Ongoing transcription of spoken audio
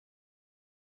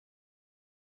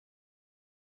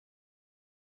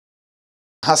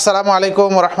আসসালামু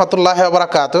আলাইকুম রহমতুল্লাহি ওয়া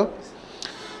বারাকাতুহু।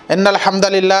 ইন্নাল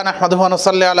হামদালিল্লাহ নাহমাদুহু ওয়া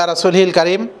নুসাল্লি আলা রাসূলিল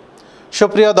কারীম।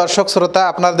 সুপ্রিয় দর্শক শ্রোতা,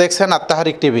 আপনারা দেখছেন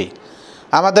আত-তাহরিক টিভি।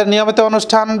 আমাদের নিয়মিত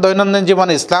অনুষ্ঠান দৈনন্দিন জীবন,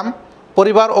 ইসলাম,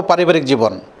 পরিবার ও পারিবারিক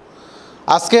জীবন।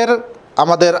 আজকের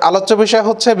আমাদের আলোচ্য বিষয়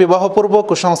হচ্ছে বিবাহপূর্ব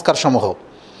কুসংস্কারসমূহ।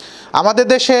 আমাদের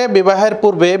দেশে বিবাহের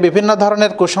পূর্বে বিভিন্ন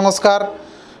ধরনের কুসংস্কার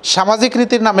সামাজিক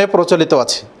রীতির নামে প্রচলিত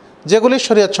আছে, যেগুলি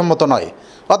শরীয়তসম্মত নয়,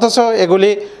 অথচ এগুলি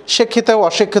শিক্ষিত ও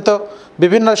অশিক্ষিত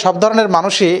বিভিন্ন সব ধরনের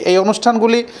মানুষই এই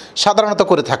অনুষ্ঠানগুলি সাধারণত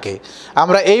করে থাকে।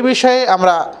 আমরা এই বিষয়ে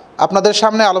আপনাদের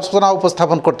সামনে আলোচনা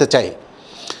উপস্থাপন করতে চাই।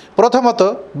 প্রথমত,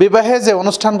 বিবাহে যে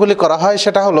অনুষ্ঠানগুলি করা হয়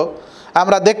সেটা হলো,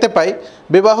 আমরা দেখতে পাই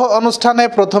বিবাহ অনুষ্ঠানে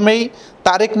প্রথমেই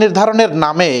তারিখ নির্ধারণের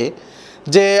নামে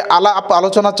যে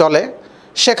আলোচনা চলে,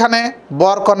 সেখানে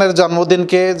বর কনের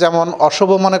জন্মদিনকে যেমন অশুভ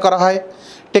মনে করা হয়,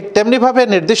 ঠিক তেমনিভাবে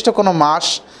নির্দিষ্ট কোনো মাস,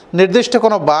 নির্দিষ্ট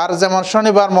কোনো বার, যেমন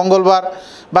শনিবার, মঙ্গলবার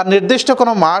বা নির্দিষ্ট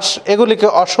কোনো মাস, এগুলিকে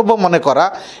অশুভ মনে করা,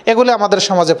 এগুলি আমাদের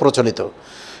সমাজে প্রচলিত।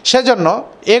 সেজন্য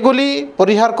এগুলি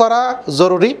পরিহার করা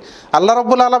জরুরি। আল্লাহ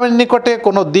রাব্বুল আলামিনের নিকটে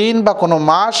কোনো দিন বা কোনো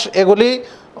মাস এগুলি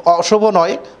অশুভ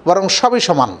নয়, বরং সবই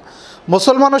সমান।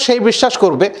 মুসলমানও সেই বিশ্বাস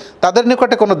করবে তাদের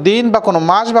নিকটে কোনো দিন বা কোনো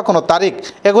মাস বা কোনো তারিখ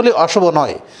এগুলি অশুভ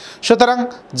নয়। সুতরাং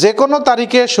যে কোনো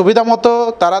তারিখে সুবিধা মতো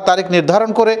তারা তারিখ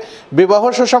নির্ধারণ করে বিবাহ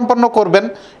সুসম্পন্ন করবেন,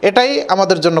 এটাই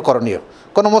আমাদের জন্য করণীয়।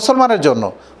 কোনো মুসলমানের জন্য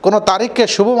কোনো তারিখকে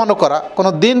শুভ মনে করা, কোনো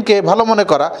দিনকে ভালো মনে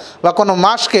করা বা কোনো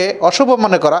মাসকে অশুভ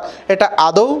মনে করা, এটা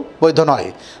আদৌ বৈধ নয়।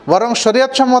 বরং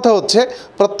শরীয়তসম্মত হচ্ছে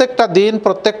প্রত্যেকটা দিন,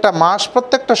 প্রত্যেকটা মাস,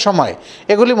 প্রত্যেকটা সময়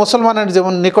এগুলি মুসলমানের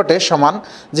যেমন নিকটে সমান,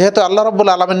 যেহেতু আল্লাহ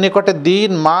রাব্বুল আলামিনের নিকটে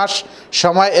দিন, মাস,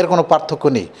 সময় এর কোনো পার্থক্য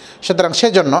নেই। সুতরাং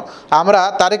সেজন্য আমরা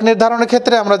তারিখ নির্ধারণের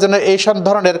ক্ষেত্রে আমরা যেন এই সব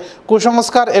ধরনের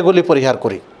কুসংস্কার এগুলি পরিহার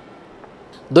করি।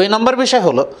 2 নম্বর বিষয়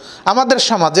হলো, আমাদের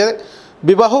সমাজে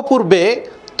বিবাহ পূর্বে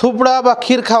থুবড়া বা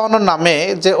ক্ষীর খাওয়ানোর নামে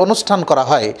যে অনুষ্ঠান করা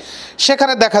হয়,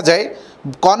 সেখানে দেখা যায়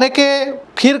কনেকে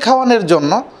ক্ষীর খাওয়ানোর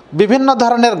জন্য বিভিন্ন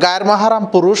ধরনের গায়ের মাহারাম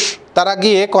পুরুষ তারা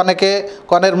গিয়ে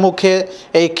কনের মুখে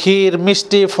এই ক্ষীর,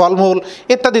 মিষ্টি, ফলমূল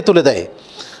ইত্যাদি তুলে দেয়।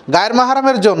 গায়ের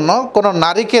মাহারামের জন্য কোনো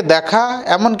নারীকে দেখা,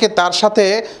 এমনকি তার সাথে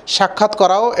সাক্ষাৎ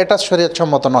করাও এটা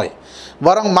শরীয়তসম্মত নয়।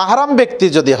 বরং মাহারাম ব্যক্তি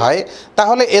যদি হয়,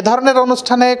 তাহলে এ ধরনের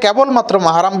অনুষ্ঠানে কেবলমাত্র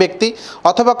মাহারাম ব্যক্তি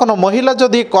অথবা কোনো মহিলা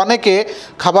যদি কনেকে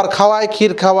খাবার খাওয়ায়,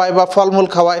 ক্ষীর খাওয়ায় বা ফলমূল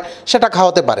খাওয়ায়, সেটা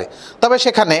খাওয়াতে পারে। তবে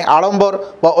সেখানে আড়ম্বর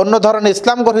বা অন্য ধরনের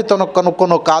ইসলাম গঠিত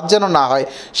কোনো কাজ যেন না হয়,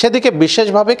 সেদিকে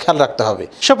বিশেষভাবে খেয়াল রাখতে হবে।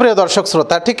 সুপ্রিয় দর্শক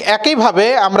শ্রোতা, ঠিক একইভাবে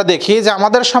আমরা দেখি যে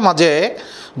আমাদের সমাজে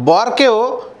বরকেও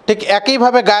ঠিক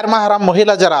একইভাবে গায়ের মাহারাম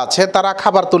মহিলা যারা আছে তারা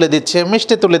খাবার তুলে দিচ্ছে,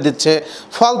 মিষ্টি তুলে দিচ্ছে,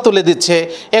 ফল তুলে দিচ্ছে।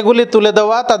 এগুলি তুলে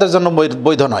দেওয়া তাদের জন্য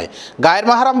বৈধ নয়। গায়ের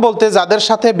মাহারাম বলতে যাদের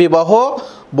সাথে বিবাহ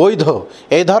বৈধ,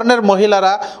 এই ধরনের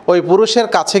মহিলারা ওই পুরুষের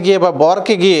কাছে গিয়ে বা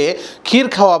বরকে গিয়ে ক্ষীর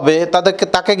খাওয়াবে,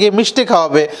 তাকে গিয়ে মিষ্টি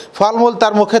খাওয়াবে, ফলমূল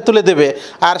তার মুখে তুলে দেবে,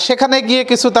 আর সেখানে গিয়ে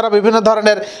কিছু তারা বিভিন্ন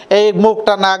ধরনের এই মুখ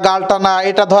টানা, গাল টানা,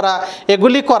 এটা ধরা,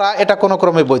 এগুলি করা, এটা কোনো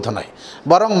ক্রমে বৈধ নয়।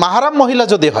 বরং মাহারাম মহিলা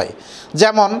যদি হয়,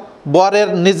 যেমন বরের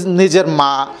নিজের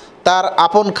মা, তার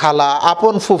আপন খালা,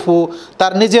 আপন ফুফু,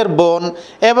 তার নিজের বোন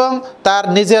এবং তার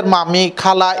নিজের মামি,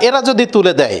 খালা, এরা যদি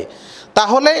তুলে দেয়,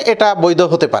 তাহলে এটা বৈধ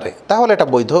হতে পারে, তাহলে এটা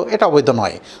বৈধ, এটা অবৈধ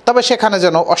নয়। তবে সেখানে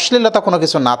যেন অশ্লীলতা কোনো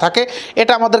কিছু না থাকে,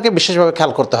 এটা আমাদেরকে বিশেষভাবে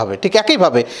খেয়াল করতে হবে। ঠিক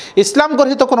একইভাবে ইসলাম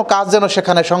গঠিত কোনো কাজ যেন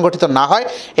সেখানে সংগঠিত না হয়,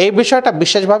 এই বিষয়টা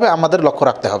বিশেষভাবে আমাদের লক্ষ্য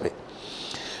রাখতে হবে।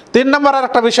 3 নম্বর আর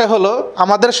একটা বিষয় হলো,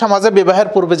 আমাদের সমাজে বিবাহের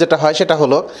পূর্বে যেটা হয় সেটা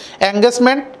হলো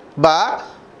এঙ্গেজমেন্ট বা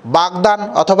বাগদান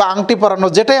অথবা আংটি পরানো,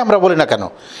 যেটাই আমরা বলি না কেন,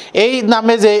 এই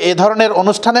নামে যে এ ধরনের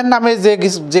অনুষ্ঠানের নামে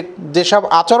যেসব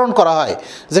আচরণ করা হয়,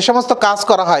 যে সমস্ত কাজ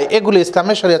করা হয়, এগুলি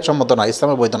ইসলামে শরীয়তসম্মত নয়,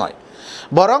 ইসলামে বৈধ নয়।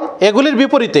 বরং এগুলির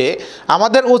বিপরীতে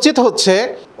আমাদের উচিত হচ্ছে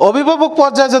অভিভাবক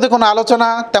পর্যায়ে যদি কোনো আলোচনা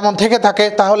তেমন থেকে থাকে,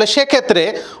 তাহলে সেক্ষেত্রে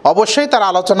অবশ্যই তার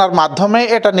আলোচনার মাধ্যমে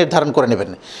এটা নির্ধারণ করে নেবেন।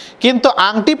 কিন্তু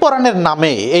আংটি পরানের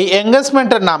নামে, এই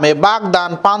এঙ্গেজমেন্টের নামে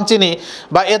বাগদান, পানচিনি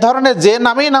বা এ ধরনের যে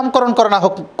নামেই নামকরণ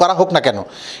করা হোক না কেন,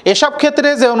 এসব ক্ষেত্রে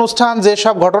যে অনুষ্ঠান,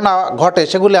 যেসব ঘটনা ঘটে,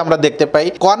 সেগুলি আমরা দেখতে পাই।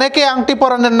 কনেকে আংটি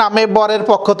পরানের নামে বরের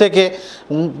পক্ষ থেকে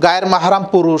গায়ের মাহারাম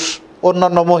পুরুষ,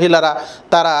 অন্যান্য মহিলারা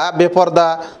তারা বেপর্দা,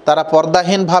 তারা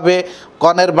পর্দাহীনভাবে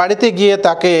কনের বাড়িতে গিয়ে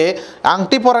তাকে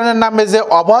আংটি পরানোর নামে যে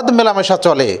অবাধ মেলামেশা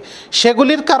চলে,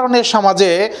 সেগুলির কারণে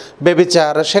সমাজে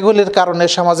ব্যভিচার, সেগুলির কারণে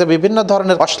সমাজে বিভিন্ন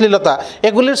ধরনের অশ্লীলতা,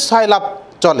 এগুলির সয়লাভ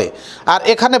চলে। আর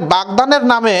এখানে বাগদানের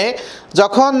নামে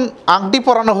যখন আংটি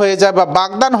পরানো হয়ে যায় বা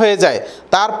বাগদান হয়ে যায়,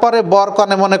 তারপরে বর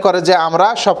কনে মনে করে যে আমরা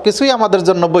সব কিছুই আমাদের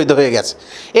জন্য বৈধ হয়ে গেছে।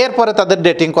 এরপরে তাদের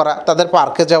ডেটিং করা, তাদের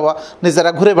পার্কে যাওয়া,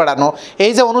 নিজেরা ঘুরে বেড়ানো,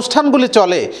 এই যে অনুষ্ঠানগুলি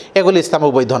চলে এগুলি ইসলামে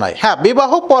বৈধ নয়। হ্যাঁ,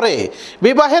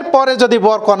 বিবাহের পরে যদি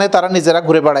বর কনে তারা নিজেরা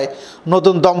ঘুরে বেড়ায়,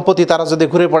 নতুন দম্পতি তারা যদি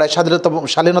ঘুরে বেড়ায়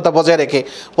শালীনতা বজায় রেখে,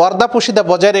 পর্দাপুশিদা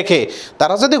বজায় রেখে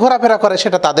তারা যদি ঘোরাফেরা করে,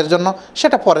 সেটা তাদের জন্য,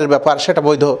 সেটা পরের ব্যাপার, সেটা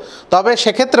বৈধ। তবে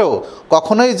সেক্ষেত্রেও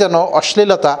কখনোই যেন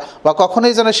অশ্লীলতা বা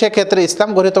কখনোই যেন সেক্ষেত্রে ইসলাম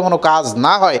গঠিত কোনো কাজ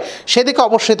না হয়, সেদিকে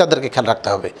অবশ্যই তাদেরকে খেয়াল রাখতে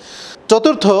হবে।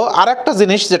 চতুর্থ আরেকটা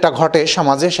জিনিস যেটা ঘটে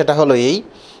সমাজে, সেটা হলো এই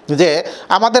যে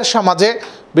আমাদের সমাজে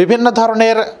বিভিন্ন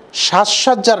ধরনের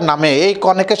সাজসজ্জার নামে এই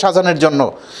কনেকে সাজানোর জন্য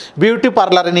বিউটি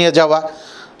পার্লারে নিয়ে যাওয়া,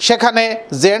 সেখানে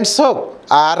জেন্টস হোক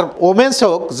আর ওমেন্স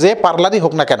হোক, যে পার্লারই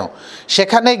হোক না কেন,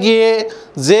 সেখানে গিয়ে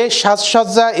যে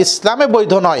সাজসজ্জা ইসলামে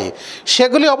বৈধ নয়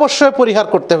সেগুলি অবশ্যই পরিহার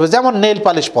করতে হবে। যেমন নেইল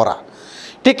পালিশ পরা,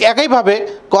 ঠিক একইভাবে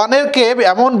কনেরকে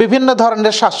এমন বিভিন্ন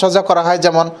ধরনের সাজসজ্জা করা হয়,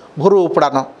 যেমন ভুরু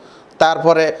উপড়ানো,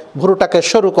 তারপরে ভুরুটাকে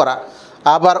সরু করা,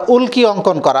 আবার উল্কি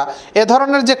অঙ্কন করা, এ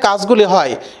ধরনের যে কাজগুলি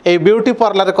হয় এই বিউটি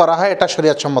পার্লারে করা হয়, এটা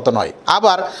শরীয়তসম্মত নয়।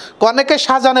 আবার কনেকে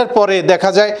সাজানোর পরে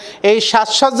দেখা যায় এই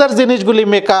সাজসজ্জার জিনিসগুলি,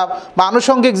 মেকআপ বা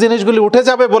আনুষঙ্গিক জিনিসগুলি উঠে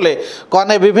যাবে বলে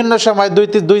কনে বিভিন্ন সময়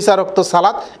 2-4 ওয়াক্ত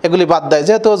সালাত এগুলি বাদ দেয়,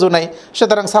 যেহেতু ওযু নেই,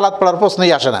 সুতরাং সালাত পড়ার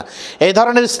প্রশ্নই আসে না। এই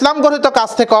ধরনের ইসলাম গঠিত কাজ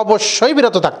থেকে অবশ্যই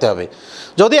বিরত থাকতে হবে।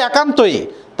 যদি একান্তই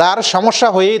তার সমস্যা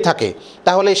হয়েই থাকে,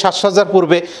 তাহলে এই সাজসজ্জার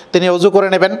পূর্বে তিনি অজু করে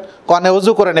নেবেন, কনে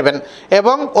অজু করে নেবেন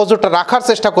এবং অজুটা রাখার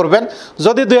চেষ্টা করবেন।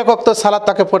 যদি 2 ওয়াক্ত সালাত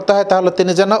তাকে পড়তে হয়, তাহলে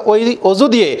তিনি যেন ওই অজু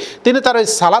দিয়ে তিনি তার ওই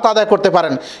সালাত আদায় করতে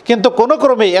পারেন। কিন্তু কোনো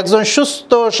ক্রমেই একজন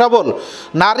সুস্থ সবল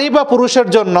নারী বা পুরুষের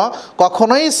জন্য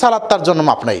কখনোই সালাত তার জন্য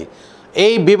মাপ নেই।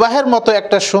 এই বিবাহের মতো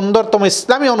একটা সুন্দরতম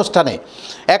ইসলামী অনুষ্ঠানে,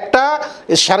 একটা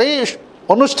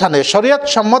অনুষ্ঠানে শরীয়ত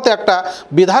সম্মত একটা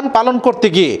বিধান পালন করতে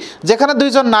গিয়ে, যেখানে 2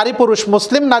 জন নারী পুরুষ,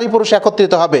 মুসলিম নারী পুরুষ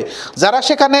একত্রিত হবে, যারা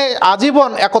সেখানে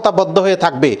আজীবন একতাবদ্ধ হয়ে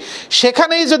থাকবে,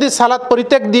 সেখানেই যদি সালাত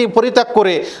পরিত্যাগ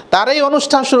করে তার এই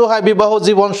অনুষ্ঠান শুরু হয়, বিবাহ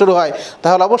জীবন শুরু হয়,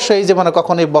 তাহলে অবশ্যই এই জীবনে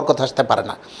কখনোই বরকত আসতে পারে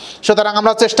না। সুতরাং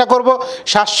আমরা চেষ্টা করব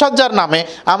সাজসজ্জার নামে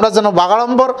আমরা যেন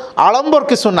আড়ম্বর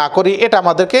কিছু না করি, এটা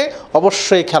আমাদেরকে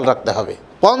অবশ্যই খেয়াল রাখতে হবে।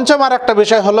 পঞ্চম আর একটা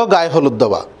বিষয় হলো গায়ে হলুদ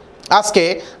দেওয়া। আজকে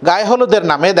গায়ে হলুদের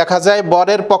নামে দেখা যায়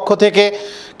বরের পক্ষ থেকে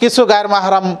কিছু গায়ের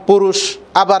মাহরাম পুরুষ,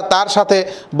 আবার তার সাথে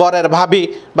বরের ভাবি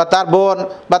বা তার বোন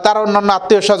বা তার অন্যান্য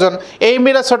আত্মীয় স্বজন, এই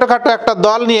মিলে ছোটোখাটো একটা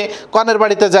দল নিয়ে কনের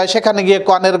বাড়িতে যায়। সেখানে গিয়ে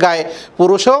কনের গায়ে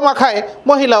পুরুষও মাখায়,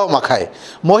 মহিলাও মাখায়।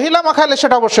 মহিলা মাখালে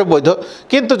সেটা অবশ্যই বৈধ,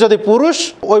 কিন্তু যদি পুরুষ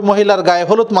ওই মহিলার গায়ে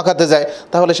হলুদ মাখাতে যায়,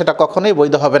 তাহলে সেটা কখনোই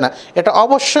বৈধ হবে না। এটা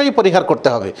অবশ্যই পরিহার করতে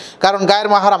হবে, কারণ গায়ের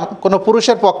মাহরাম কোনো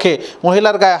পুরুষের পক্ষে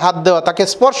মহিলার গায়ে হাত দেওয়া, তাকে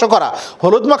স্পর্শ করা,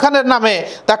 হলুদ মাখানোর নামে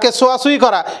তাকে ছোঁয়াছুঁই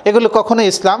করা, এগুলো কখনোই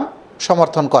ইসলাম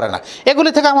সমর্থন করে না। এগুলি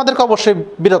থেকে আমাদেরকে অবশ্যই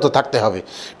বিরত থাকতে হবে।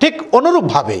 ঠিক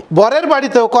অনুরূপভাবে বরের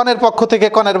বাড়িতেও কনের পক্ষ থেকে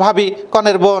কনের ভাবি,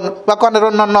 কনের বোন বা কনের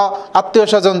অন্যান্য আত্মীয়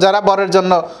স্বজন, যারা বরের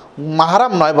জন্য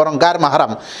মাহারাম নয় বরং গায়ের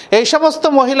মাহারাম, এই সমস্ত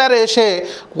মহিলারা এসে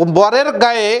বরের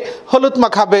গায়ে হলুদ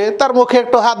মাখাবে, তার মুখে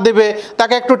একটু হাত দিবে,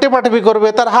 তাকে একটু টেপাটেপি করবে,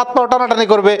 তার হাত পা টানাটানি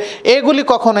করবে, এগুলি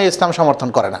কখনোই ইসলাম সমর্থন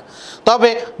করে না। তবে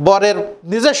বরের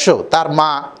নিজস্ব তার মা,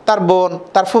 তার বোন,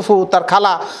 তার ফুফু, তার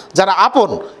খালা, যারা আপন,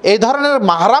 এই ধরনের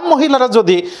মাহারাম মহিলারা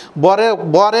যদি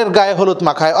বরের গায়ে হলুদ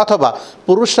মাখায় অথবা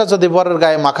পুরুষরা যদি বরের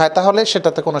গায়ে মাখায়, তাহলে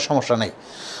সেটাতে কোনো সমস্যা নেই।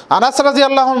 আনাস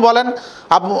রাদিয়াল্লাহু আনহু বলেন,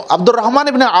 আব্দুর রহমান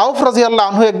ইবনে আউফ রাদিয়াল্লাহু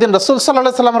আনহু একদিন রাসূল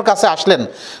সাল্লাল্লাহু আলাইহি সাল্লামের কাছে আসলেন,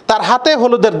 তার হাতে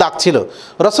হলুদের দাগ ছিল।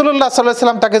 রাসূলুল্লাহ সাল্লাল্লাহু আলাইহি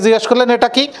সাল্লাম তাকে জিজ্ঞেস করলেন, এটা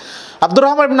কি? আব্দুর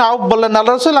রহমান ইবনে আউফ বললেন,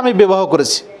 আল্লাহর রাসূল, আমি বিবাহ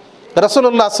করেছি।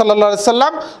 রাসূলুল্লাহ সাল্লাল্লাহু আলাইহি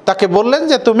সাল্লাম তাকে বললেন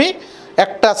যে তুমি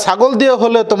একটা ছাগল দিয়ে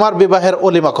হলে তোমার বিবাহের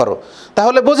অলিমা করো।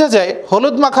 তাহলে বোঝা যায়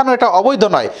হলুদ মাখানো এটা অবৈধ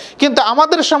নয়। কিন্তু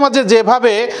আমাদের সমাজে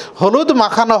যেভাবে হলুদ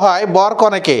মাখানো হয় বর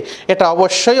কনেকে, এটা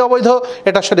অবশ্যই অবৈধ,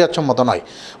 এটা শরীয়তসম্মত নয়।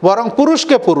 বরং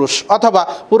পুরুষকে পুরুষ অথবা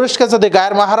পুরুষকে যদি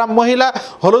গায়ের মাহারাম মহিলা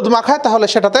হলুদ মাখায়, তাহলে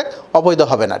সেটাতে অবৈধ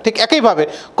হবে না। ঠিক একইভাবে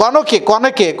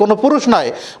কনেকে কোনো পুরুষ নয়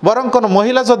বরং কোনো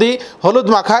মহিলা যদি হলুদ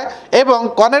মাখায়, এবং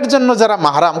কনের জন্য যারা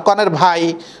মাহারাম, কনের ভাই,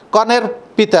 কনের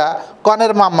পিতা,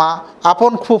 কনের মামা,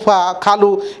 আপন ফুফা,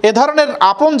 খালু, এ ধরনের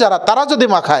আপন যারা, তারা যদি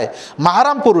মাখায়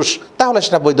মাহারাম পুরুষ, তাহলে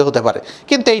সেটা বৈধ হতে পারে।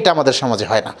 কিন্তু এইটা আমাদের সমাজে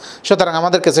হয় না। সুতরাং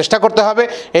আমাদেরকে চেষ্টা করতে হবে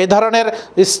এই ধরনের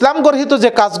ইসলাম গর্হিত যে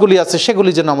কাজগুলি আছে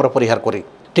সেগুলি যেন আমরা পরিহার করি।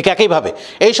 ঠিক একইভাবে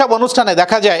এইসব অনুষ্ঠানে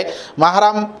দেখা যায়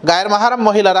গায়ের মাহারাম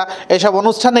মহিলারা এইসব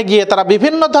অনুষ্ঠানে গিয়ে তারা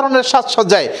বিভিন্ন ধরনের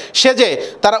সাজসজ্জায় সেজে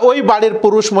তারা ওই বাড়ির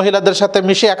পুরুষ মহিলাদের সাথে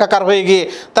মিশে একাকার হয়ে গিয়ে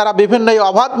তারা বিভিন্ন এই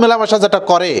অবাধ মেলামেশা যেটা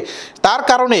করে, তার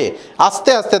কারণে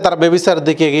আস্তে আস্তে তারা ব্যভিচারের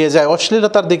দিকে এগিয়ে যায়,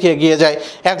 অশ্লীলতার দিকে এগিয়ে যায়,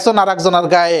 একজন আর একজনের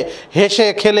গায়ে হেসে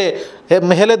খেলে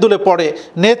হেলে দুলে পড়ে,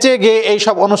 নেচে গেয়ে এই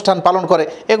সব অনুষ্ঠান পালন করে,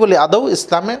 এগুলি আদৌ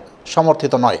ইসলামে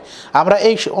সমর্থিত নয়। আমরা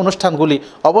এই অনুষ্ঠানগুলি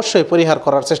অবশ্যই পরিহার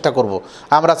করার চেষ্টা করব।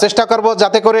 আমরা চেষ্টা করব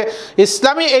যাতে করে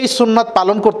ইসলামী এই সুন্নত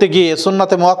পালন করতে গিয়ে,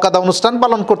 সুন্নতে মুআক্কাদা অনুষ্ঠান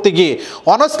পালন করতে গিয়ে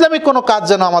অনইসলামিক কোনো কাজ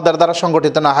যেন আমাদের দ্বারা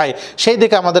সংগঠিত না হয়, সেই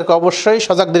দিকে আমাদেরকে অবশ্যই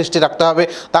সজাগ দৃষ্টি রাখতে হবে।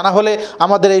 তা না হলে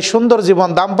আমাদের এই সুন্দর জীবন,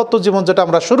 দাম্পত্য জীবন যেটা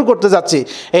আমরা শুরু করতে যাচ্ছি,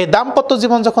 এই দাম্পত্য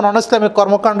জীবন যখন অনইসলামিক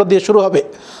কর্মকাণ্ড দিয়ে শুরু হবে,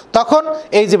 তখন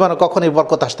এই জীবনে কখনোই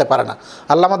বরকত আসতে পারে না।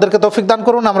 আল্লাহ আমাদেরকে তৌফিক দান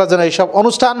করুন, আমরা যেন এইসব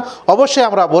অনুষ্ঠান অবশ্যই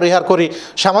আমরা পরিহার করি।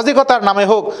 সামাজিকতার নামে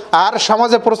হোক আর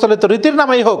সমাজে প্রচলিত রীতির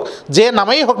নামেই হোক, যে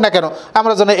নামেই হোক না কেন,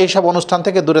 আমরা যেন এইসব অনুষ্ঠান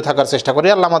থেকে দূরে থাকার চেষ্টা করি।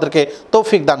 আল্লাহ আমাদেরকে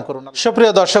তৌফিক দান করুন।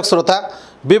 সুপ্রিয় দর্শক শ্রোতা,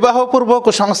 বিবাহপূর্ব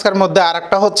কুসংস্কারের মধ্যে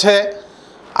আরেকটা হচ্ছে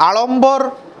আড়ম্বর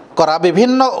করা।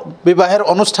 বিভিন্ন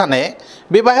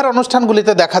বিবাহের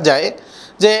অনুষ্ঠানগুলিতে দেখা যায়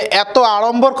যে এত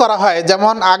আড়ম্বর করা হয়,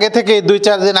 যেমন আগে থেকে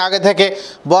 2-4 দিন আগে থেকে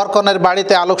বরকনের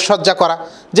বাড়িতে আলোকসজ্জা করা,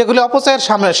 যেগুলি অপচয়ের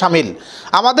সামিল।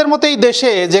 আমাদের মতো এই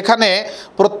দেশে যেখানে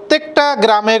প্রত্যেকটা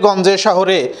গ্রামে গঞ্জে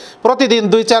শহরে প্রতিদিন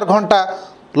 2-4 ঘন্টা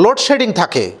লোডশেডিং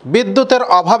থাকে, বিদ্যুতের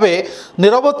অভাবে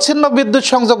নিরবচ্ছিন্ন বিদ্যুৎ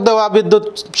সংযোগ দেওয়া, বিদ্যুৎ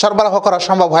সরবরাহ করা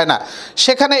সম্ভব হয় না,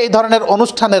 সেখানে এই ধরনের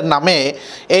অনুষ্ঠানের নামে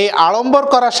এই আড়ম্বর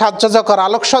করা, সাজসজ্জা করা,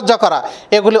 আলোকসজ্জা করা,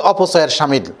 এগুলি অপচয়ের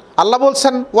শামিল। আল্লাহ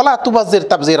বলছেন, ওয়ালা তুবাজ্জির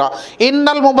তাবজিরা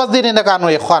ইন্নাল মুবাজ্জিরিনা কানু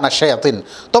ইখওয়ানা শায়াতিন,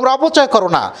 তোমরা অপচয় করো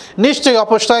না, নিশ্চয়ই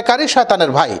অপচয়কারী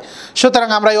শয়তানের ভাই। সুতরাং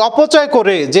আমরা এই অপচয়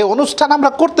করে যে অনুষ্ঠান আমরা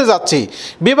করতে যাচ্ছি,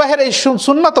 বিবাহের এই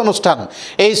সুন্নত অনুষ্ঠান,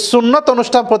 এই সুন্নত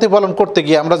অনুষ্ঠান প্রতিপালন করতে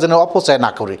গিয়ে আমরা যেন অপচয়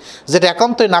না করি, যেটা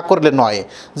একান্তই না করলে নয়,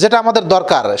 যেটা আমাদের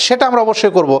দরকার সেটা আমরা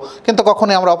অবশ্যই করব, কিন্তু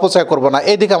কখনোই আমরা অপচয় করব না,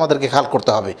 এই দিকে আমাদেরকে খেয়াল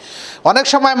করতে হবে। অনেক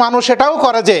সময় মানুষ এটাও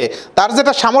করে যে তার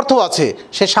যেটা সামর্থ্য আছে,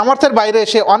 সে সামর্থ্যের বাইরে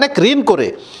সে অনেক ঋণ করে,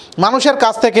 মানুষের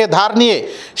কাছ থেকে ধার নিয়ে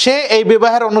সে এই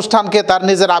বিবাহের অনুষ্ঠানকে তার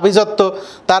নিজের আভিজাত্য,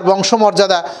 তার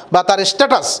বংশমর্যাদা বা তার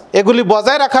স্ট্যাটাস এগুলি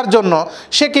বজায় রাখার জন্য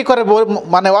সে কী করে,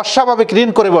 মানে অস্বাভাবিক ঋণ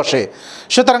করে বসে।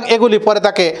 সুতরাং এগুলি পরে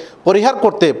তাকে পরিহার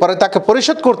করতে, পরে তাকে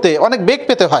পরিশোধ করতে অনেক বেগ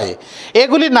পেতে হয়।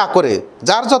 এগুলি না করে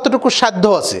যার যতটুকু সাধ্য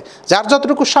আছে, যার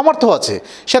যতটুকু সামর্থ্য আছে,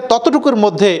 সে ততটুকুর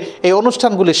মধ্যে এই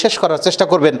অনুষ্ঠানগুলি শেষ করার চেষ্টা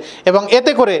করবেন, এবং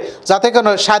এতে করে যাতে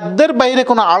কোনো সাধ্যের বাইরে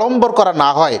কোনো আড়ম্বর করা না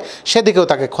হয় সেদিকেও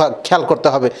তাকে খেয়াল করতে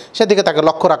হবে, সেদিকে তাকে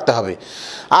লক্ষ্য রাখতে হবে।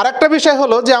 আর একটা বিষয়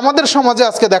হলো যে আমাদের সমাজে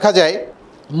আজকে দেখা যায়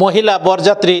মহিলা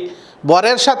বরযাত্রী,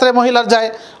 বরের সাথে মহিলার যায়,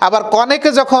 আবার কনেকে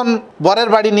যখন বরের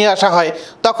বাড়ি নিয়ে আসা হয়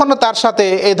তখনও তার সাথে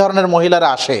এই ধরনের মহিলারা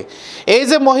আসে। এই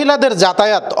যে মহিলাদের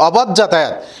যাতায়াত, অবাধ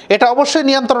যাতায়াত, এটা অবশ্যই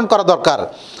নিয়ন্ত্রণ করা দরকার।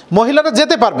 মহিলারা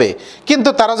যেতে পারবে, কিন্তু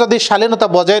তারা যদি শালীনতা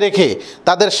বজায় রেখে,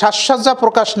 তাদের সাজসজ্জা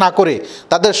প্রকাশ না করে,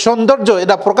 তাদের সৌন্দর্য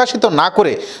এটা প্রকাশিত না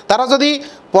করে, তারা যদি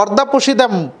পর্দাপোশিদা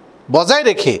বজায়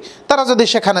রেখে তারা যদি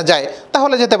সেখানে যায়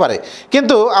তাহলে যেতে পারে।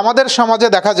 কিন্তু আমাদের সমাজে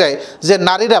দেখা যায় যে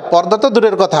নারীরা পর্দা তো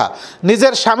দূরের কথা,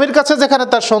 নিজের স্বামীর কাছে যেখানে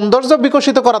তার সৌন্দর্য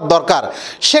বিকশিত করার দরকার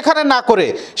সেখানে না করে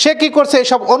সে কী করছে,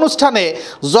 এইসব অনুষ্ঠানে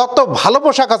যত ভালো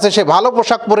পোশাক আছে সে ভালো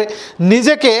পোশাক পরে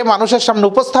নিজেকে মানুষের সামনে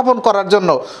উপস্থাপন করার জন্য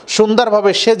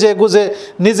সুন্দরভাবে সেজে গুজে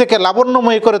নিজেকে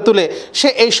লাবণ্যময়ী করে তুলে সে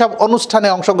এইসব অনুষ্ঠানে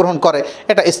অংশগ্রহণ করে।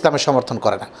 এটা ইসলামে সমর্থন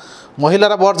করে না।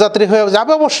 মহিলারা বরযাত্রী হয়ে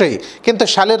যাবে অবশ্যই, কিন্তু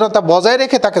শালীনতা বজায়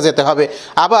রেখে তাকে যেতে হবে।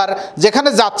 আবার যেখানে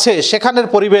যাচ্ছে সেখানের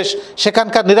পরিবেশ,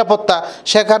 সেখানকার নিরাপত্তা,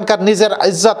 সেখানকার নিজের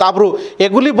ইজ্জত আবরু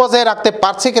এগুলি বজায় রাখতে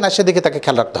পারছে কিনা সেদিকে তাকে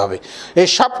খেয়াল রাখতে হবে। এই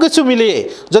সব কিছু মিলিয়ে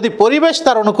যদি পরিবেশ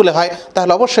তার অনুকূলে হয়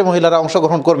তাহলে অবশ্যই মহিলারা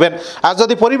অংশগ্রহণ করবেন, আর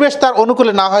যদি পরিবেশ তার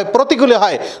অনুকূলে না হয়, প্রতিকূলে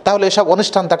হয়, তাহলে এসব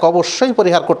অনুষ্ঠান তাকে অবশ্যই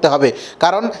পরিহার করতে হবে।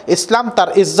 কারণ ইসলাম তার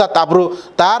ইজ্জত আবরু,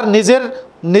 তার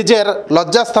নিজের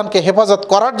লজ্জাস্থানকে হেফাজত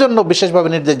করার জন্য বিশেষভাবে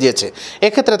নির্দেশ দিয়েছে।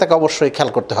 এক্ষেত্রে তাকে অবশ্যই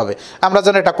খেয়াল করতে হবে। আমরা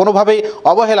যেন এটা কোনোভাবেই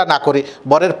অবহেলা না করি।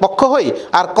 বরের পক্ষ হই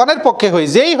আর কনের পক্ষে হই,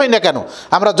 যেই হই না কেন,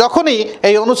 আমরা যখনই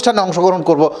এই অনুষ্ঠানে অংশগ্রহণ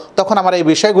করব তখন আমার এই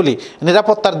বিষয়গুলি,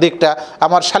 নিরাপত্তার দিকটা,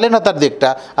 আমার শালীনতার দিকটা,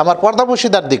 আমার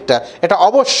পর্দাপোশিদার দিকটা, এটা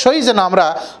অবশ্যই যেন আমরা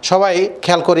সবাই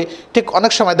খেয়াল করি। ঠিক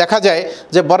অনেক সময় দেখা যায়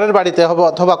যে বরের বাড়িতে হবে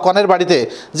অথবা কনের বাড়িতে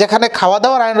যেখানে খাওয়া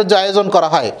দাওয়ার আয়োজন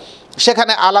করা হয়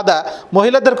সেখানে আলাদা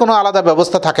মহিলাদের কোনো আলাদা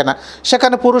ব্যবস্থা থাকে না,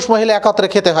 সেখানে পুরুষ মহিলা একত্রে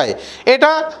খেতে হয়।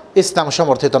 এটা ইসলাম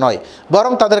সমর্থিত নয়,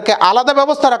 বরং তাদেরকে আলাদা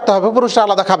ব্যবস্থা রাখতে হবে। পুরুষরা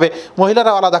আলাদা খাবে,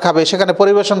 মহিলারাও আলাদা খাবে, সেখানে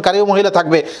পরিবেশনকারীও মহিলা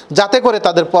থাকবে, যাতে করে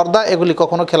তাদের পর্দা এগুলি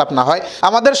কখনো খেলাপ না হয়।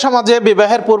 আমাদের সমাজে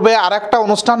বিবাহের পূর্বে আর একটা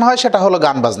অনুষ্ঠান হয়, সেটা হলো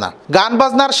গান বাজনা। গান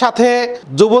বাজনার সাথে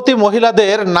যুবতী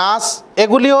মহিলাদের নাচ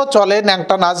এগুলিও চলে,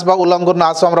 ন্যাংটা নাচ বা উলঙ্গ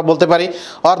নাচও আমরা বলতে পারি।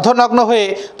 অর্ধনগ্ন হয়ে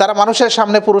তারা মানুষের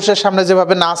সামনে, পুরুষের সামনে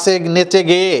যেভাবে নাচে নেচে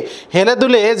গেয়ে হেলে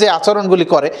দুলে যে আচরণগুলি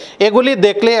করে, এগুলি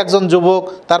দেখলে একজন যুবক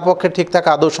তার পক্ষে ঠিক থাকা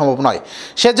আদৌ সম্ভব নয়।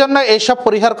 সেজন্য এইসব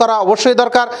পরিহার করা অবশ্যই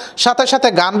দরকার। সাথে সাথে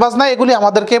গান বাজনা এগুলি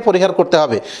আমাদেরকে পরিহার করতে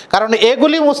হবে, কারণ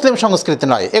এগুলি মুসলিম সংস্কৃতি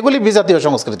নয়, এগুলি বিজাতীয়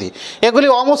সংস্কৃতি, এগুলি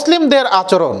অমুসলিমদের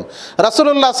আচরণ।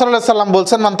 রাসূলুল্লাহ সাল্লাল্লাহু আলাইহি সাল্লাম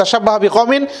বলছেন, মান তাশাব্বাহা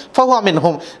বিকওমিন ফাহুয়া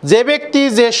মিনহুম, যে ব্যক্তি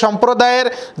যে সম্প্রদায়ের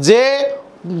যে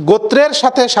গোত্রের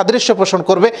সাথে সাদৃশ্য পোষণ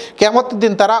করবে, কিয়ামতের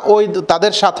দিন তারা ওই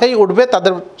তাদের সাথেই উঠবে,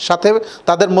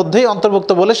 তাদের মধ্যেই অন্তর্ভুক্ত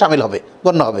বলে শামিল হবে,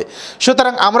 গণ্য হবে।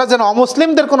 সুতরাং আমরা যেন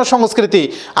অমুসলিমদের কোনো সংস্কৃতি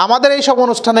আমাদের এই সব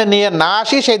অনুষ্ঠানে নিয়ে না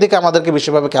আসি, সেই দিকে আমাদেরকে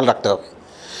বিশেষভাবে খেয়াল রাখতে হবে।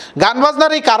 গান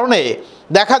বাজনার এই কারণে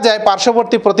দেখা যায়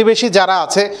পার্শ্ববর্তী প্রতিবেশী যারা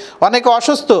আছে অনেকে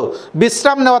অসুস্থ,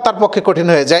 বিশ্রাম নেওয়া তার পক্ষে কঠিন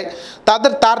হয়ে যায়।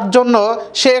 তার জন্য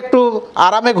সে একটু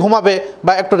আরামে ঘুমাবে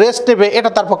বা একটু রেস্ট নেবে, এটা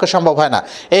তার পক্ষে সম্ভব হয় না।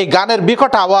 এই গানের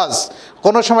বিকট আওয়াজ,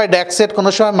 কোনো সময় ড্যাকসেট, কোনো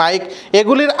সময় মাইক,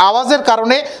 এগুলির আওয়াজের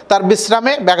কারণে তার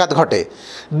বিশ্রামে ব্যাঘাত ঘটে।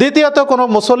 দ্বিতীয়ত, কোনো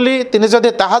মুসল্লি তিনি যদি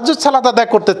তাহাজ্জুদ সালাত আদায়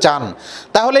করতে চান,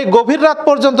 তাহলে এই গভীর রাত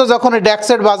পর্যন্ত যখন এই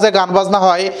ড্যাকসেট বাজে, গান বাজনা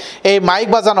হয়, এই মাইক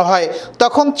বাজানো হয়,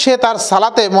 তখন সে তার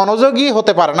সালাতে মনোযোগী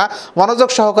হতে পারে না, মনোযোগ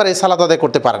সহকারে এই সালাত আদায়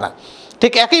করতে পারে না।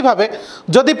 ঠিক একইভাবে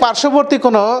যদি পার্শ্ববর্তী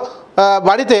কোনো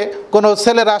বাড়িতে কোনো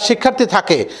ছেলেরা শিক্ষার্থী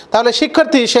থাকে, তাহলে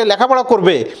শিক্ষার্থী সে লেখাপড়া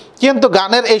করবে, কিন্তু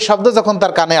গানের এই শব্দ যখন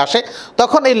তার কানে আসে,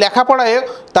 তখন এই লেখাপড়ায়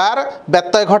তার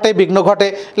ব্যত্যয় ঘটে, বিঘ্ন ঘটে,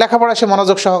 লেখাপড়া সে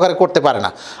মনোযোগ সহকারে করতে পারে না।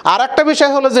 আর একটা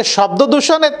বিষয় হলো যে শব্দ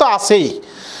দূষণের তো আছেই।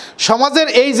 সমাজের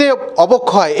এই যে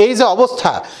অবক্ষয়, এই যে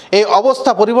অবস্থা, এই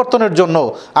অবস্থা পরিবর্তনের জন্য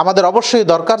আমাদের অবশ্যই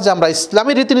দরকার যে আমরা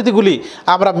ইসলামী রীতিনীতিগুলি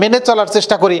আমরা মেনে চলার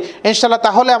চেষ্টা করি। ইনশাআল্লাহ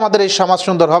তাহলে আমাদের এই সমাজ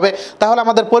সুন্দর হবে, তাহলে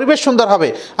আমাদের পরিবেশ সুন্দর হবে,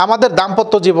 আমাদের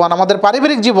দাম্পত্য জীবন, আমাদের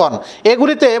পারিবারিক জীবন,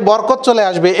 এগুলিতে বরকত চলে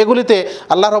আসবে, এগুলিতে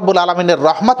আল্লাহ রাব্বুল আলামিনের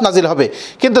রহমত নাজিল হবে।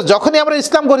 কিন্তু যখনই আমরা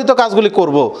ইসলাম গঠিত কাজগুলি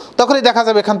করব, তখনই দেখা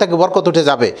যাবে এখান থেকে বরকত উঠে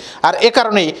যাবে। আর এ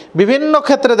কারণেই বিভিন্ন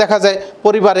ক্ষেত্রে দেখা যায়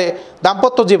পরিবারে,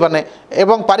 দাম্পত্য জীবনে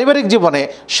এবং পারিবারিক জীবনে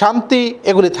শান্তি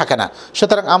এগুলি থাকে না।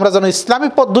 সুতরাং আমরা যেন ইসলামী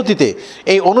পদ্ধতিতে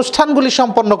এই অনুষ্ঠানগুলি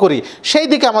সম্পন্ন করি, সেই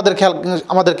দিকে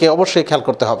আমাদেরকে অবশ্যই খেয়াল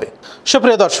করতে হবে।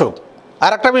 সুপ্রিয় দর্শক,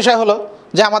 আর একটা বিষয় হলো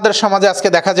যে আমাদের সমাজে আজকে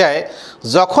দেখা যায়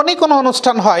যখনই কোনো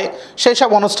অনুষ্ঠান হয়, সেই সব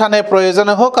অনুষ্ঠানে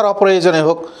প্রয়োজনে হোক আর অপ্রয়োজনে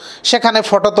হোক, সেখানে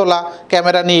ফটো তোলা,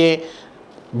 ক্যামেরা নিয়ে,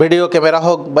 ভিডিও ক্যামেরা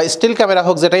হোক বা স্টিল ক্যামেরা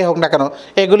হোক, যেটাই হোক না কেন,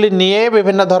 এগুলি নিয়ে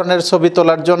বিভিন্ন ধরনের ছবি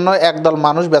তোলার জন্য একদল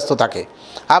মানুষ ব্যস্ত থাকে।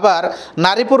 আবার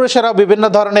নারী পুরুষেরাও বিভিন্ন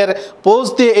ধরনের পোজ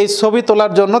দিয়ে এই ছবি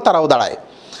তোলার জন্য তারাও দাঁড়ায়।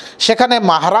 সেখানে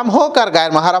মাহারাম হোক আর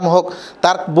গায়ের মাহারাম হোক,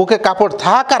 তার বুকে কাপড়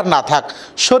থাক আর না থাক,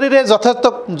 শরীরে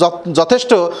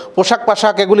যথেষ্ট পোশাক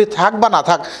পাশাক এগুলি থাক বা না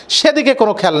থাক, সেদিকে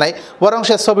কোনো খেয়াল নাই, বরং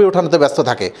সে ছবি উঠানোতে ব্যস্ত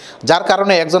থাকে। যার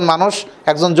কারণে একজন মানুষ,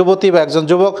 একজন যুবতী বা একজন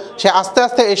যুবক, সে আস্তে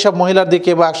আস্তে এইসব মহিলার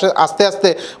দিকে বা আস্তে আস্তে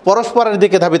পরস্পরের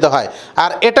দিকে ধাবিত হয়।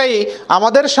 আর এটাই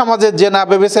আমাদের সমাজের জেনা,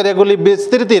 ব্যভিচার এগুলি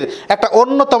বিস্তৃতির একটা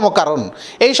অন্যতম কারণ।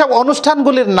 এইসব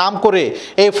অনুষ্ঠানগুলির নাম করে,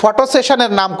 এই ফটো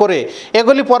সেশনের নাম করে,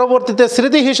 এগুলি পরবর্তীতে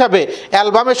স্মৃতি হিসাবে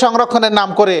অ্যালবামে সংরক্ষণের নাম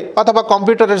করে অথবা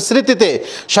কম্পিউটারের স্মৃতিতে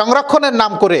সংরক্ষণের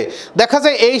নাম করে দেখা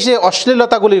যায় এই যে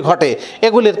অশ্লীলতাগুলি ঘটে,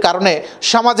 এগুলির কারণে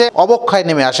সমাজে অবক্ষয়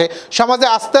নেমে আসে। সমাজে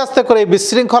আস্তে আস্তে করে এই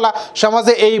বিশৃঙ্খলা,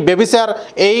 সমাজে এই ব্যভিচার,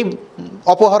 এই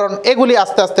অপহরণ এগুলি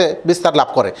আস্তে আস্তে বিস্তার লাভ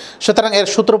করে। সুতরাং এর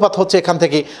সূত্রপাত হচ্ছে এখান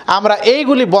থেকে। আমরা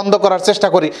এইগুলি বন্ধ করার চেষ্টা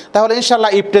করি, তাহলে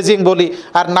ইনশাল্লাহ ইফটেজিং বলি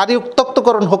আর নারী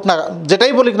উত্তক্তকরণ হোক না,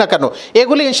 যেটাই বলি না কেন,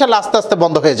 এগুলি ইনশাল্লাহ আস্তে আস্তে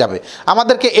বন্ধ হয়ে যাবে।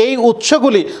 আমাদেরকে এই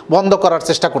উৎসগুলি বন্ধ করার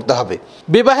চেষ্টা করতে হবে।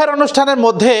 বিবাহের অনুষ্ঠানের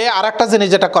মধ্যে আর একটা জিনিস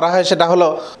যেটা করা হয়, সেটা হলো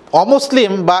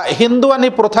অমুসলিম বা হিন্দুয়ানি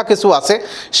প্রথা কিছু আছে।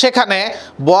 সেখানে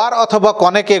বর অথবা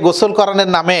কনেকে গোসল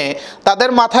করানোর নামে তাদের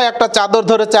মাথায় একটা চাদর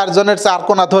ধরে, চারজনের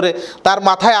চারকোনা ধরে, তার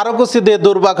মাথায় আরও কিছু দিয়ে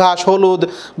দুর্বা ঘাস, হলুদ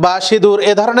বা সিঁদুর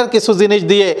এ ধরনের কিছু জিনিস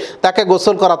দিয়ে তাকে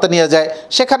গোসল করাতে নিয়ে যায়।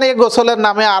 সেখানে এই গোসলের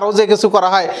নামে আরও যে কিছু করা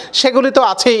হয় সেগুলি তো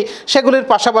আছেই। সেগুলির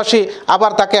পাশাপাশি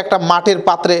আবার তাকে একটা মাটির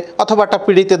পাত্রে অথবা একটা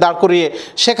পিঁড়িতে দাঁড় করিয়ে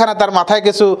সেখানে তার মাথায়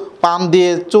কিছু পান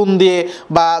দিয়ে, চুন দিয়ে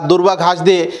বা দুর্বা ঘাস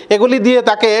দিয়ে, এগুলি দিয়ে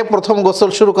তাকে প্রথম গোসল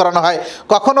শুরু করানো হয়।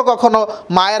 কখনো কখনো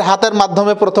মায়ের হাতের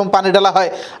মাধ্যমে প্রথম পানি ঢালা হয়।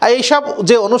 এইসব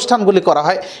যে অনুষ্ঠানগুলি করা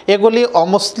হয়, এগুলি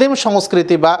অমুসলিম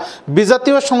সংস্কৃতি বা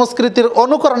বিজাতীয় সংস্কৃতির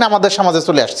অনুকরণে আমাদের সমাজে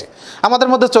চলে আসছে, আমাদের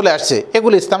মধ্যে চলে আসছে।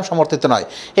 এগুলি ইসলাম সমর্থিত নয়।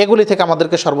 এগুলি থেকে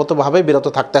আমাদেরকে সর্বতোভাবে বিরত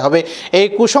থাকতে হবে। এই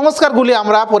কুসংস্কারগুলি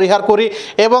আমরা পরিহার করি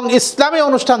এবং ইসলামী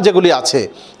অনুষ্ঠান যেগুলি আছে,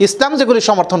 ইসলাম যেগুলি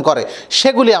সমর্থন করে,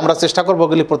 সেগুলি আমরা চেষ্টা করব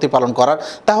এগুলি প্রতিপালন করার।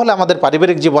 তাহলে আমাদের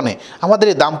পারিবারিক জীবনে, আমাদের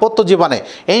এই দাম্পত্য জীবনে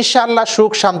ইনশাআল্লাহ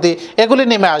সুখ শান্তি এগুলি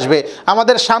নেমে আসবে।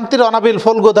 আমাদের শান্তির অনাবিল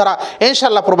ফলগোধারা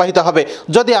ইনশাআল্লাহ প্রবাহিত হবে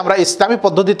যদি আমরা ইসলামী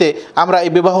পদ্ধতিতে আমরা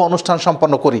এই বিবাহ অনুষ্ঠান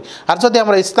সম্পন্ন করি। আর যদি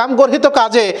আমরা ইসলাম গর্হিত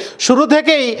কাজে শুরু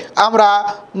থেকেই আমরা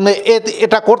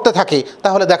এটা করতে থাকি,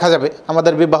 তাহলে দেখা যাবে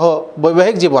আমাদের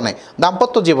বৈবাহিক জীবনে,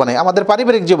 দাম্পত্য জীবনে, আমাদের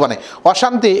পারিবারিক জীবনে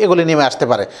অশান্তি এগুলি নেমে আসতে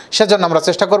পারে। সেজন্য সেজন্য আমরা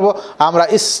চেষ্টা করব আমরা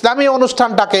ইসলামী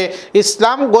অনুষ্ঠানটাকে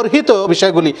ইসলাম গর্হিত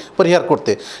বিষয়গুলি পরিহার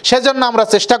করতে। সেজন্য আমরা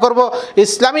চেষ্টা করব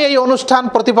ইসলামী এই অনুষ্ঠান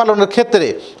প্রতিপালনের ক্ষেত্রে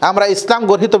আমরা ইসলাম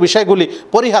গর্হিত বিষয়গুলি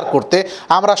পরিহার করতে।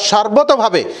 আমরা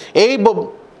সর্বতভাবে এই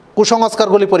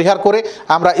কুসংস্কারগুলি পরিহার করে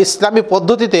আমরা ইসলামী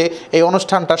পদ্ধতিতে এই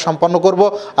অনুষ্ঠানটা সম্পন্ন করব।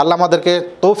 আল্লাহ আমাদেরকে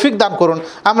তৌফিক দান করুন,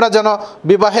 আমরা যেন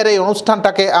বিবাহের এই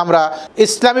অনুষ্ঠানটাকে আমরা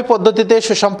ইসলামী পদ্ধতিতে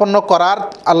সুসম্পন্ন করার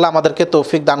আল্লাহ আমাদেরকে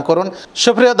তৌফিক দান করুন।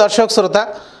 সুপ্রিয় দর্শক শ্রোতা,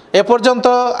 এ পর্যন্ত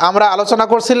আমরা আলোচনা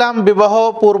করছিলাম বিবাহ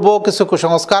পূর্ব কিছু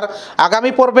কুসংস্কার।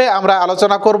 আগামী পর্বে আমরা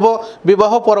আলোচনা করব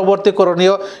বিবাহ পরবর্তী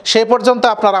করণীয়। সেই পর্যন্ত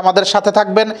আপনারা আমাদের সাথে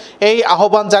থাকবেন এই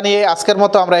আহ্বান জানিয়ে আজকের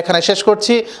মতো আমরা এখানে শেষ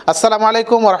করছি। আসসালামু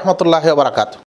আলাইকুম ওয়া রাহমাতুল্লাহি ওয়া বারাকাতুহু।